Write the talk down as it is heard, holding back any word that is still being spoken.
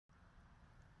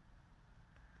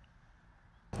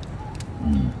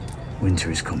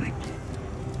Winter is coming.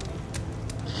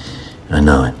 I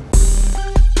know it.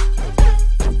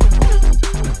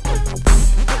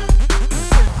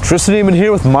 Tristan Emond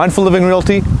here with Mindful Living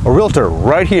Realty, a realtor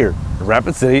right here in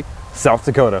Rapid City, South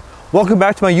Dakota. Welcome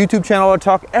back to my YouTube channel where I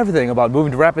talk everything about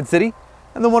moving to Rapid City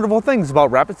and the wonderful things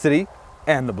about Rapid City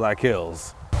and the Black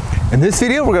Hills. In this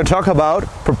video, we're going to talk about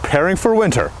preparing for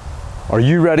winter. Are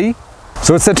you ready?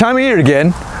 So it's that time of year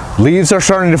again. Leaves are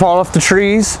starting to fall off the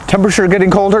trees, temperature getting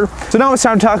colder. So now it's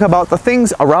time to talk about the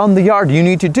things around the yard you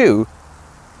need to do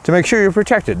to make sure you're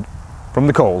protected from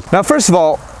the cold. Now, first of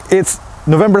all, it's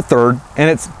November 3rd and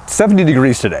it's 70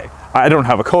 degrees today. I don't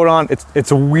have a coat on.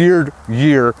 It's a weird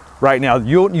year right now.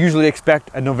 You don't usually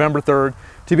expect a November 3rd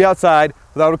to be outside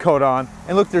without a coat on.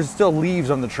 And look, there's still leaves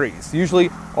on the trees. Usually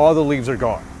all the leaves are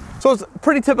gone. So it's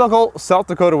pretty typical South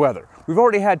Dakota weather. We've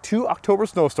already had 2 October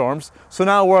snowstorms. So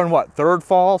now we're on what, 3rd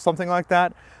fall, something like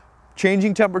that.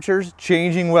 Changing temperatures,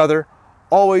 changing weather,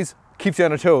 always keeps you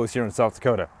on your toes here in South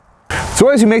Dakota. So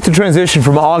as you make the transition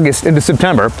from August into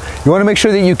September, you want to make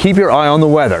sure that you keep your eye on the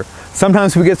weather.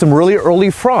 Sometimes we get some really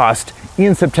early frost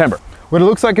in September. When it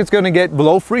looks like it's going to get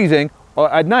below freezing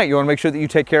at night, you want to make sure that you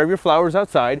take care of your flowers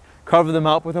outside, cover them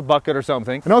up with a bucket or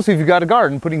something. And also if you've got a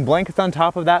garden, putting blankets on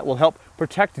top of that will help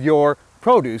protect your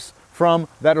produce from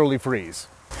that early freeze.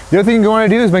 The other thing you want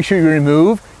to do is make sure you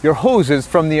remove your hoses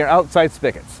from the outside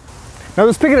spigots. Now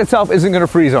the spigot itself isn't going to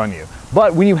freeze on you,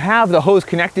 but when you have the hose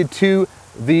connected to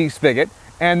the spigot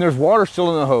and there's water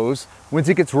still in the hose, once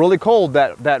it gets really cold,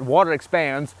 that water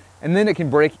expands and then it can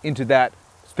break into that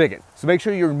spigot. So make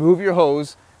sure you remove your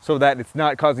hose so that it's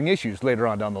not causing issues later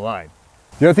on down the line.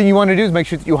 The other thing you want to do is make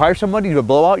sure that you hire somebody to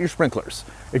blow out your sprinklers.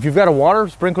 If you've got a water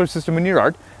sprinkler system in your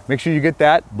yard, make sure you get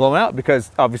that blown out because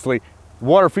obviously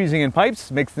water freezing in pipes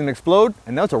makes them explode,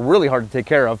 and those are really hard to take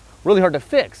care of, really hard to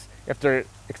fix if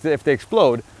they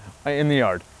explode in the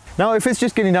yard. Now, if it's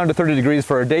just getting down to 30 degrees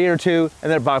for a day or two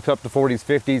and then it pops up to 40s,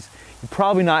 50s, you're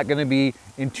probably not going to be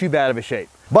in too bad of a shape.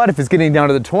 But if it's getting down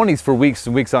to the 20s for weeks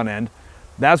and weeks on end,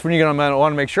 that's when you're going to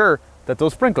want to make sure that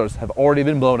those sprinklers have already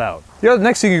been blown out. The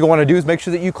next thing you're going to want to do is make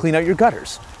sure that you clean out your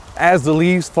gutters. As the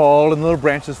leaves fall and little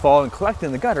branches fall and collect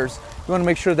in the gutters, you want to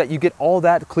make sure that you get all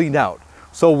that cleaned out.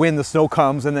 So when the snow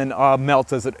comes and then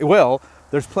melts as it will,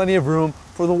 there's plenty of room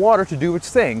for the water to do its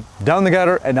thing down the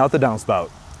gutter and out the downspout.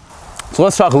 So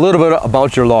let's talk a little bit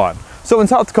about your lawn. So in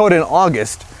South Dakota in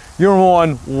August, you're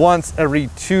mowing once every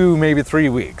 2, maybe 3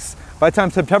 weeks. By the time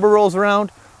September rolls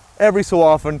around, every so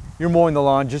often you're mowing the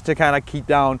lawn just to kind of keep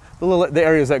down the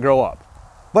areas that grow up.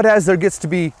 But as there gets to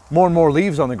be more and more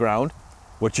leaves on the ground,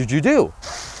 what should you do?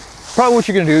 Probably what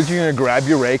you're gonna do is you're gonna grab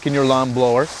your rake and your lawn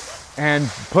blower and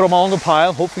put them all in the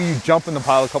pile. Hopefully you jump in the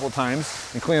pile a couple of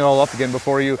times and clean it all up again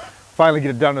before you finally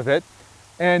get it done with it.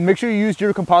 And make sure you use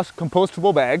your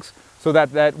compostable bags so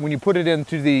that when you put it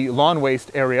into the lawn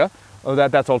waste area,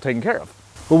 that's all taken care of.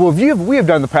 But what we have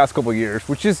done the past couple of years,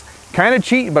 which is kind of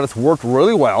cheating, but it's worked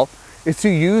really well, is to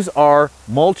use our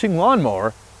mulching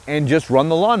lawnmower and just run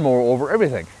the lawnmower over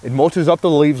everything. It mulches up the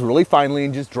leaves really finely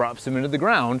and just drops them into the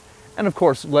ground. And of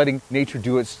course, letting nature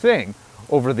do its thing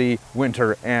over the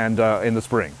winter and in the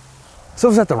spring. So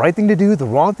is that the right thing to do, the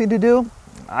wrong thing to do?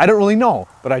 I don't really know,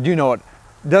 but I do know it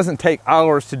doesn't take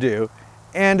hours to do,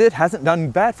 and it hasn't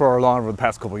done bad for our lawn over the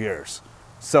past couple of years.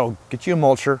 So get you a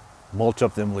mulcher, mulch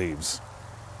up them leaves.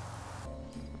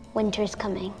 Winter's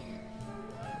coming.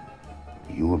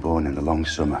 You were born in the long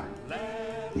summer.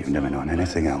 You've never known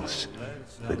anything else.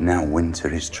 But now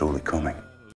winter is truly coming.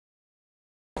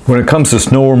 When it comes to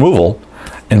snow removal,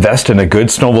 invest in a good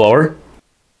snowblower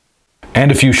and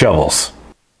a few shovels.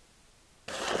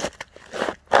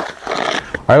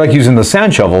 I like using the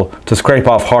sand shovel to scrape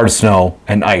off hard snow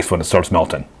and ice when it starts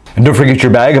melting. And don't forget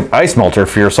your bag of ice melter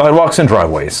for your sidewalks and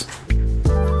driveways.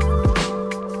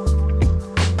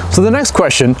 So the next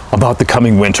question about the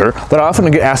coming winter that I often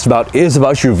get asked about is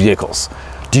about your vehicles.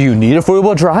 Do you need a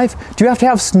four-wheel drive? Do you have to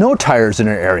have snow tires in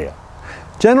your area?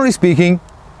 Generally speaking,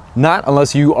 not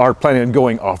unless you are planning on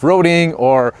going off-roading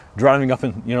or driving up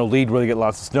in lead where they get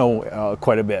lots of snow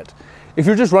quite a bit. If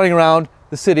you're just running around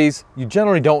the cities, you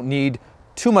generally don't need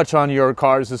too much on your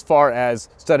cars as far as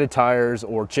studded tires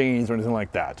or chains or anything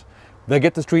like that. They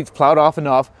get the streets plowed off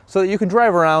enough so that you can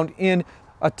drive around in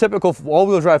a typical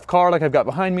all-wheel drive car like I've got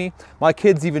behind me. My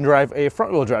kids even drive a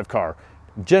front-wheel drive car.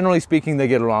 Generally speaking, they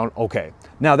get around okay.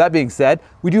 Now that being said,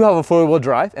 we do have a four-wheel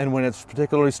drive, and when it's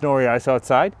particularly snowy ice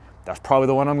outside, that's probably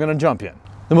the one I'm gonna jump in.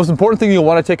 The most important thing you'll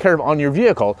wanna take care of on your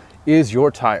vehicle is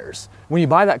your tires. When you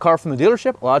buy that car from the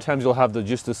dealership, a lot of times you'll have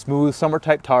just the smooth summer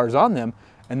type tires on them,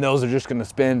 and those are just gonna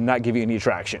spin and not give you any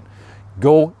traction.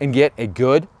 go and get a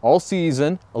good, all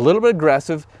season, a little bit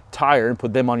aggressive tire and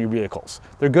put them on your vehicles.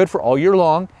 They're good for all year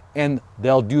long, and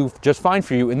they'll do just fine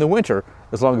for you in the winter,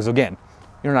 as long as, again,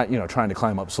 you're not, trying to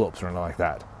climb up slopes or anything like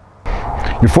that.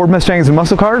 Your Ford Mustangs and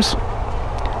muscle cars,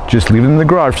 just leave them in the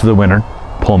garage for the winter,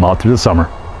 pull them out through the summer.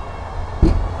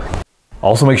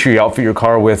 Also, make sure you outfit your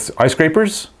car with ice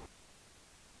scrapers,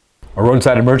 a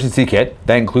roadside emergency kit.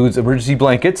 That includes emergency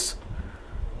blankets,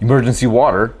 emergency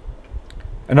water,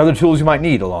 and other tools you might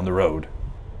need along the road.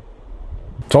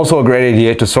 It's also a great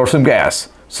idea to store some gas,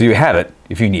 so you have it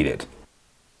if you need it.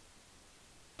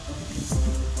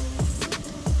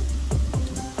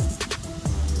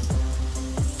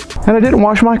 And I didn't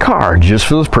wash my car just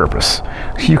for this purpose.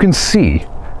 So you can see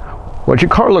what your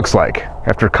car looks like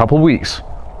after a couple weeks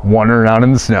wandering around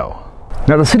in the snow.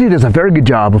 Now, the city does a very good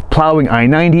job of plowing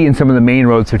I-90 and some of the main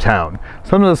roads through town.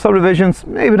 Some of the subdivisions,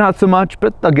 maybe not so much,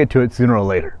 but they'll get to it sooner or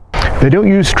later. They don't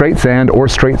use straight sand or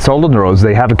straight salt on the roads.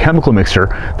 They have a chemical mixture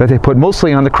that they put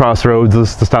mostly on the crossroads,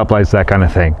 the stoplights, that kind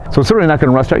of thing. So it's certainly not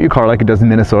going to rust out your car like it does in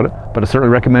Minnesota, but I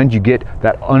certainly recommend you get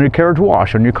that undercarriage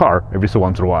wash on your car every so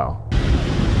once in a while.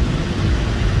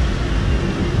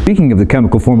 Speaking of the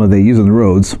chemical formula they use on the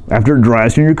roads, after it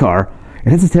dries in your car, it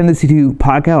has a tendency to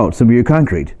pock out some of your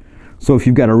concrete. So if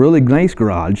you've got a really nice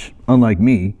garage, unlike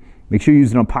me, make sure you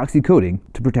use an epoxy coating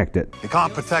to protect it. He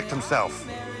can't protect himself.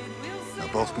 They'll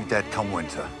both be dead come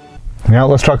winter. Now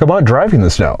let's talk about driving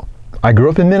the snow. I grew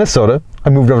up in Minnesota.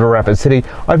 I moved over to Rapid City.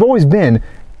 I've always been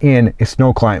in a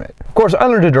snow climate. Of course, I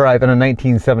learned to drive in a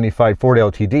 1975 Ford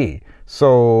LTD,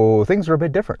 so things are a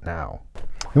bit different now.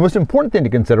 The most important thing to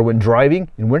consider when driving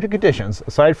in winter conditions,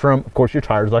 aside from, of course, your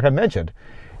tires like I mentioned,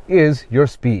 is your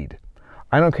speed.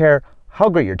 I don't care how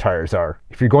great your tires are.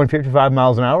 If you're going 55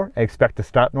 miles an hour and expect to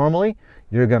stop normally,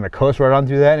 you're going to coast right on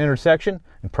through that intersection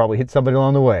and probably hit somebody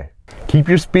along the way. Keep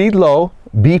your speed low,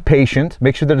 be patient,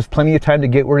 make sure there's plenty of time to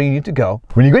get where you need to go.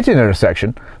 When you get to an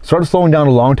intersection, start slowing down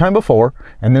a long time before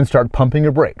and then start pumping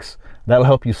your brakes. That'll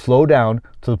help you slow down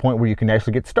to the point where you can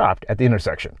actually get stopped at the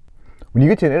intersection. When you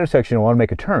get to an intersection and want to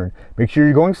make a turn, make sure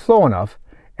you're going slow enough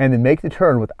and then make the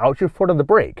turn without your foot on the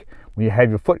brake. When you have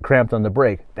your foot cramped on the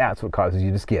brake, that's what causes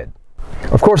you to skid.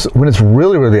 Of course, when it's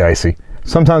really, really icy,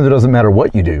 sometimes it doesn't matter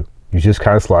what you do. You just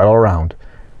kind of slide all around.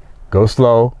 Go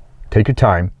slow, take your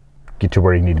time, get to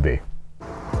where you need to be.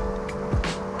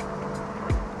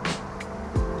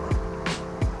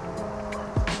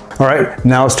 All right,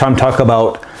 now it's time to talk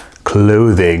about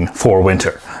clothing for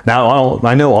winter. Now,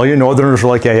 I know all you northerners are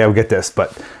like, yeah, we get this,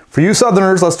 but for you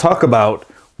southerners, let's talk about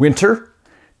winter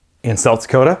in South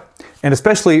Dakota, and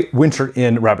especially winter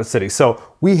in Rapid City. So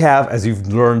we have, as you've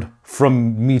learned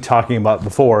from me talking about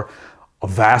before, a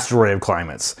vast array of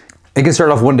climates. It can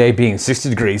start off one day being 60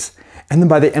 degrees, and then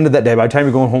by the end of that day, by the time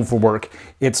you're going home from work,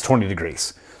 it's 20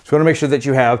 degrees. So you want to make sure that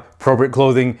you have appropriate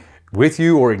clothing with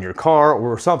you or in your car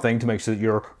or something to make sure that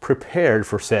you're prepared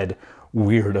for said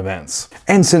weird events.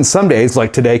 And since some days,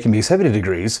 like today, can be 70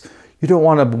 degrees, you don't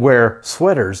want to wear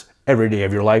sweaters every day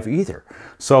of your life either.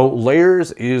 So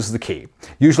layers is the key.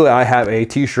 Usually I have a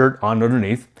t-shirt on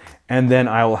underneath, and then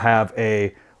I will have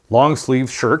a long sleeve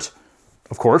shirt,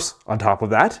 of course, on top of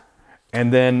that,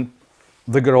 and then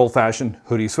the good old-fashioned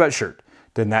hoodie sweatshirt.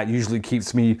 Then that usually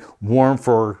keeps me warm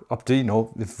for up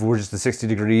to, if we're just at 60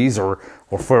 degrees or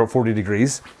 40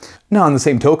 degrees. Now, on the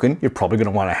same token, you're probably going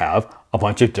to want to have a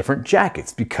bunch of different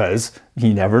jackets because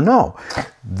you never know.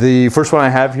 The first one I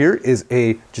have here is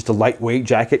just a lightweight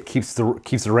jacket, keeps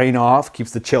the rain off,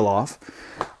 keeps the chill off.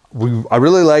 I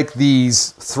really like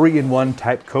these 3-in-1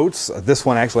 type coats. This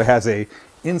one actually has a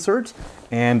insert,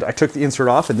 and I took the insert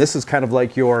off, and this is kind of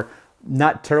like your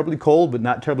not terribly cold, but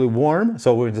not terribly warm.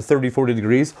 So we're into 30, 40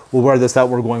 degrees. We'll wear this out.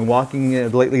 We're going walking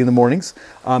lately in the mornings.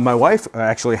 My wife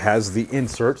actually has the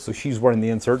insert. So she's wearing the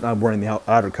insert and I'm wearing the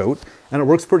outer coat. And it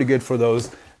works pretty good for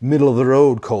those middle of the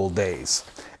road cold days.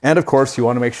 And of course, you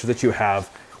want to make sure that you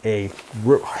have a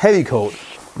heavy coat,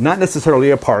 not necessarily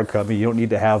a parka. I mean, you don't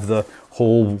need to have the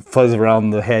whole fuzz around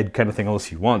the head kind of thing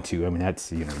unless you want to. I mean,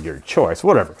 that's, your choice,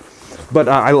 whatever. But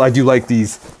I do like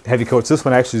these heavy coats. This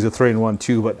one actually is a 3-in-1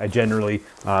 too, but I generally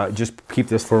just keep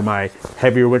this for my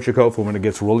heavier winter coat for when it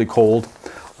gets really cold.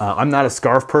 I'm not a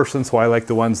scarf person, so I like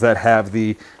the ones that have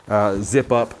the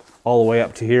zip up all the way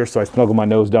up to here, so I snuggle my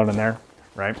nose down in there,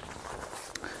 right?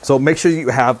 So make sure you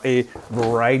have a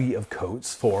variety of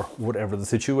coats for whatever the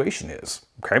situation is,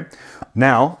 okay?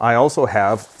 Now, I also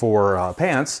have for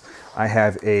pants, I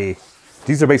have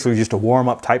these are basically just a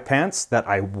warm-up type pants that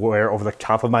I wear over the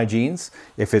top of my jeans.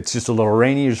 If it's just a little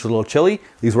rainy or just a little chilly,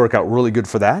 these work out really good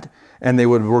for that. And they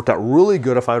would have worked out really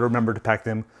good if I remembered to pack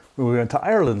them when we went to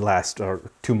Ireland last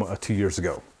 2 years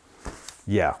ago.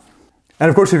 Yeah. And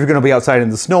of course, if you're going to be outside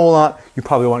in the snow a lot, you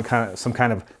probably want some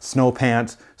kind of snow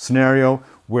pants scenario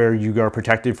where you are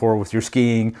protected with your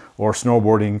skiing or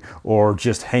snowboarding, or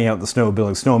just hang out in the snow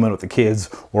building snowmen with the kids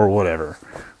or whatever.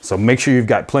 So make sure you've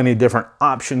got plenty of different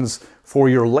options for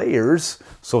your layers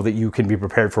so that you can be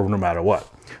prepared for no matter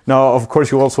what. Now, of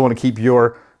course, you also want to keep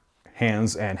your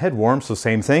hands and head warm. So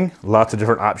same thing, lots of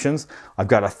different options. I've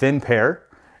got a thin pair,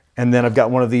 and then I've got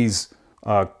one of these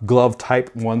glove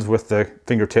type ones with the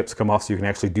fingertips come off so you can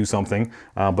actually do something,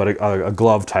 but a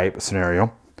glove type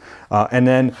scenario. And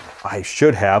then I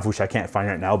should have, which I can't find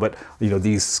right now, but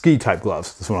these ski type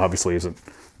gloves. This one obviously isn't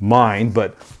mine,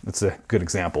 but it's a good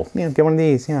example. Yeah, get one of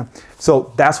these, yeah.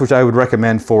 So that's what I would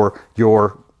recommend for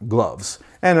your gloves.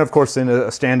 And of course, in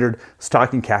a standard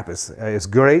stocking cap is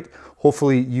great.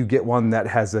 Hopefully you get one that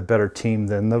has a better team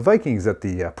than the Vikings at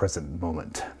the present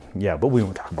moment. Yeah, but we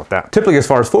won't talk about that. Typically, as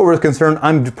far as footwear is concerned,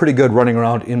 I'm pretty good running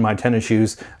around in my tennis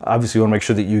shoes. Obviously, you want to make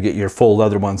sure that you get your full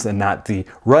leather ones and not the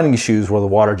running shoes where the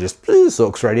water just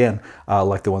soaks right in,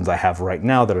 like the ones I have right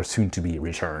now that are soon to be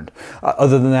returned.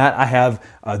 Other than that, I have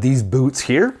these boots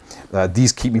here.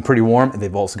 These keep me pretty warm, and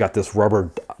they've also got this rubber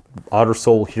outer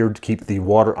sole here to keep the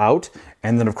water out.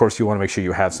 And then, of course, you want to make sure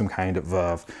you have some kind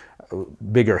of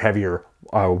bigger, heavier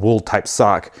wool type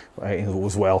sock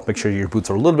as well. Make sure your boots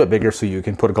are a little bit bigger so you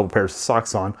can put a couple pairs of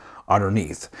socks on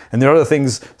underneath. And there are other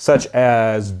things such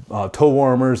as toe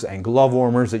warmers and glove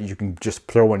warmers that you can just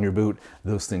throw on your boot.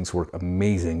 Those things work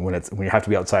amazing when you have to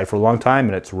be outside for a long time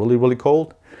and it's really, really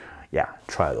cold. Yeah,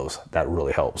 try those. That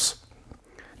really helps.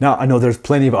 Now, I know there's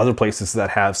plenty of other places that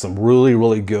have some really,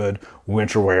 really good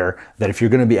winter wear that if you're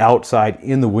going to be outside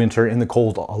in the winter, in the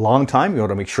cold a long time, you want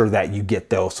to make sure that you get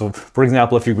those. So for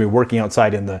example, if you're going to be working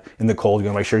outside in the cold, you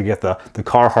want to make sure you get the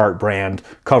Carhartt brand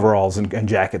coveralls and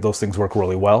jacket. Those things work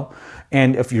really well.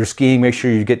 And if you're skiing, make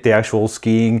sure you get the actual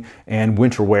skiing and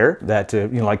winter wear that,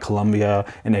 like Columbia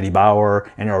and Eddie Bauer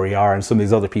and RER and some of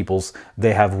these other peoples,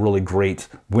 they have really great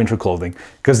winter clothing.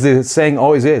 Because the saying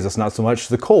always is, it's not so much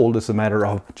the cold, it's a matter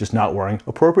of just not wearing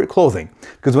appropriate clothing.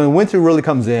 Because when winter really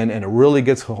comes in and it really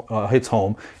hits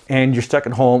home and you're stuck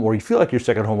at home, or you feel like you're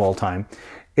stuck at home all the time,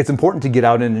 it's important to get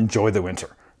out and enjoy the winter.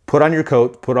 Put on your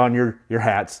coat, put on your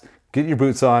hats, get your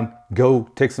boots on, go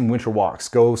take some winter walks,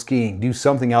 go skiing, do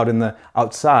something out in the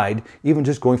outside, even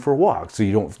just going for a walk so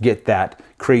you don't get that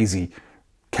crazy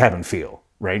cabin feel,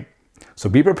 right? So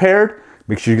be prepared,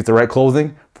 make sure you get the right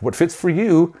clothing for what fits for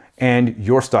you and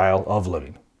your style of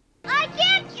living. I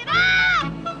can't get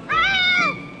up!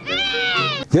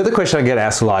 Help! The other question I get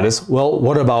asked a lot is, well,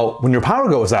 what about when your power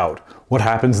goes out? What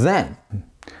happens then?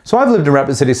 So I've lived in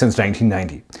Rapid City since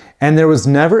 1990, and there was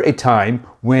never a time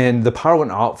when the power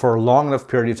went out for a long enough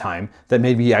period of time that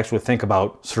made me actually think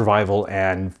about survival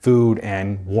and food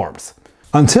and warmth.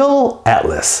 Until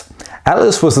Atlas.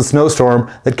 Atlas was a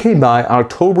snowstorm that came by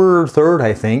October 3rd,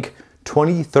 I think,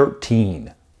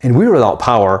 2013. And we were without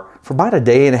power for about a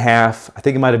day and a half. I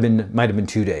think it might have been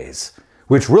 2 days,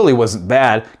 which really wasn't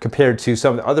bad compared to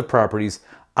some of the other properties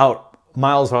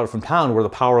miles out from town where the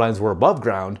power lines were above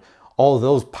ground. All of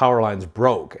those power lines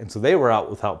broke, and so they were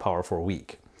out without power for a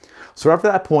week. So after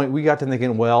that point, we got to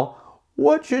thinking, well,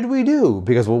 what should we do?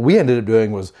 Because what we ended up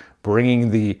doing was bringing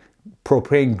the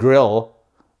propane grill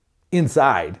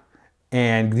inside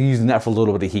and using that for a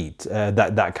little bit of heat,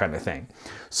 that kind of thing.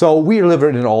 So we live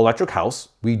in an all-electric house.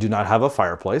 We do not have a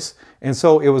fireplace. And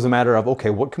so it was a matter of, okay,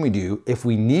 what can we do if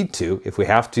we need to, if we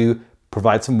have to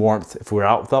provide some warmth, if we're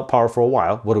out without power for a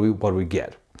while, what do we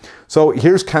get? So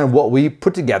here's kind of what we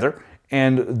put together.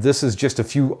 And this is just a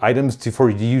few items for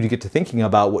you to get to thinking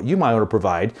about what you might want to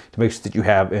provide to make sure that you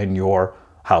have in your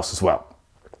house as well.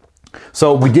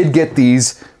 So we did get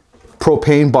these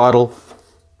propane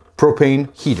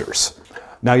heaters.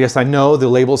 Now, yes, I know the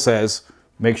label says,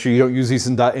 make sure you don't use these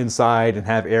inside and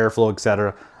have airflow,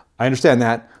 etc. I understand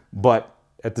that, but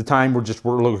at the time we're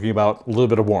looking about a little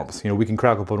bit of warmth. We can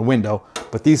crack open a window,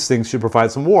 but these things should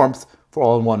provide some warmth for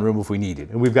all in one room if we need it.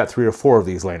 And we've got 3 or 4 of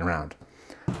these laying around.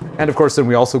 And of course, then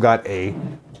we also got a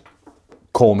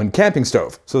Coleman camping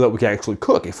stove so that we can actually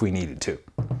cook if we needed to.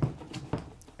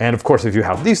 And of course, if you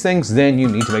have these things, then you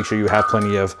need to make sure you have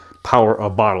plenty of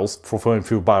bottles, fulfilling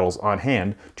food bottles on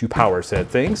hand to power said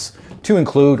things, to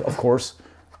include, of course,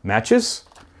 matches.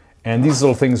 And these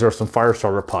little things are some fire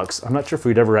starter pucks. I'm not sure if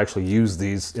we'd ever actually use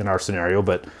these in our scenario,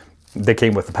 but they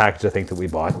came with the package, I think, that we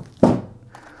bought.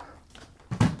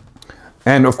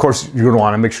 And of course, you're going to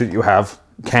want to make sure that you have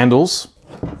candles,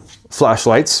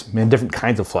 flashlights, and different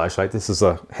kinds of flashlight. This is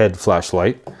a head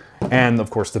flashlight. And of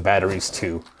course, the batteries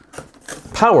to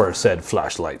power said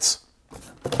flashlights.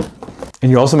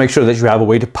 And you also make sure that you have a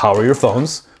way to power your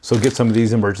phones. So get some of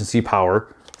these emergency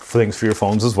power things for your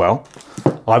phones as well.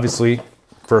 Obviously,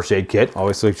 first aid kit,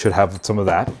 obviously should have some of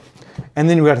that. And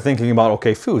then we got to thinking about,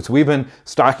 okay, food. So we've been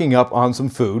stocking up on some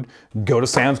food. Go to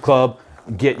Sam's Club,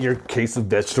 get your case of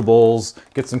vegetables,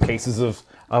 get some cases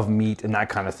of meat and that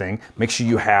kind of thing. Make sure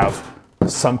you have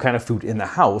some kind of food in the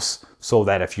house so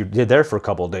that if you're there for a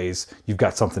couple of days, you've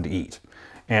got something to eat.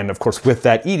 And of course, with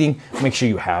that eating, make sure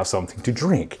you have something to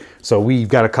drink. So we've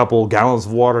got a couple gallons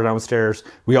of water downstairs.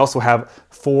 We also have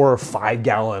 4 or 5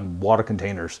 gallon water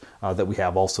containers that we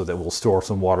have also that will store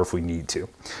some water if we need to.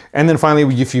 And then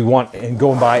finally, if you want and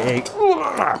go and buy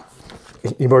a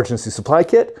emergency supply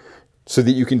kit so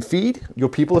that you can feed your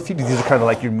people. These are kind of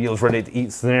like your meals ready to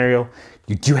eat scenario.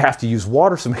 You do have to use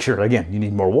water, so make sure, again, you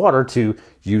need more water to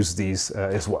use these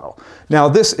as well. Now,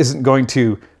 this is a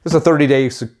 30-day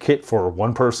kit for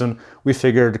one person. We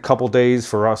figured a couple days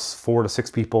for us, 4 to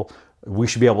 6 people, we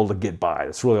should be able to get by.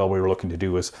 That's really all we were looking to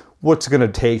do, is what's it going to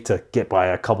take to get by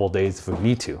a couple of days if we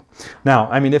need to. Now,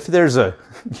 I mean, if there's a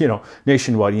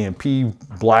nationwide EMP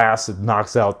blast that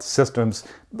knocks out systems,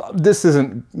 this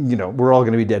isn't, we're all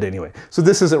going to be dead anyway. So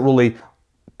this isn't really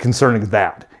concerning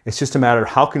that. It's just a matter of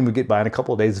how can we get by in a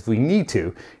couple of days if we need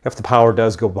to, if the power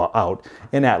does go out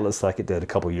in Atlas like it did a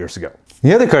couple of years ago.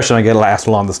 The other question I get asked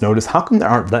along this note is, how come there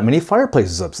aren't that many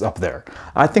fireplaces up there?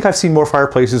 I think I've seen more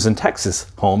fireplaces in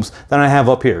Texas homes than I have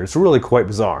up here. It's really quite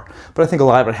bizarre. But I think a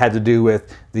lot of it had to do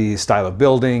with the style of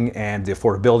building and the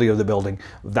affordability of the building,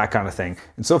 that kind of thing.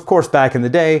 And so, of course, back in the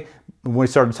day, when we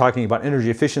started talking about energy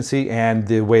efficiency and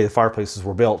the way the fireplaces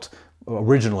were built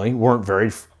originally weren't very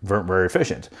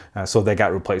efficient. So they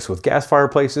got replaced with gas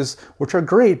fireplaces, which are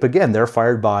great, but again, they're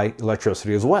fired by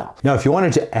electricity as well. Now, if you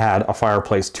wanted to add a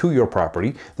fireplace to your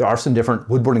property, there are some different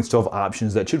wood burning stove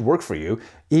options that should work for you,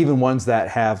 even ones that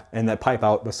have, and that pipe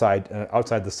out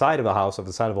outside the side of the house, of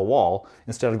the side of a wall,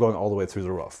 instead of going all the way through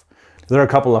the roof. There are a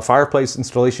couple of fireplace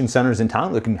installation centers in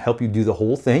town that can help you do the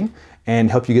whole thing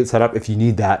and help you get set up if you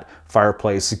need that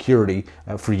fireplace security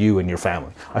for you and your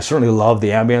family. I certainly love the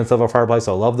ambience of a fireplace.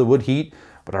 I love the wood heat,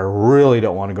 but I really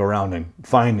don't want to go around and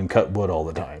find and cut wood all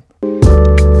the time.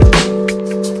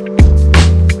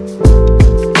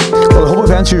 Well, I hope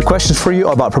I've answered your questions for you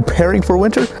about preparing for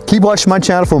winter. Keep watching my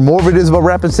channel for more videos about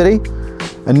Rapid City.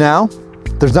 And now,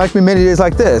 there's not going to be many days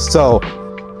like this, so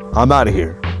I'm out of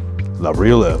here. Love where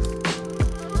you live.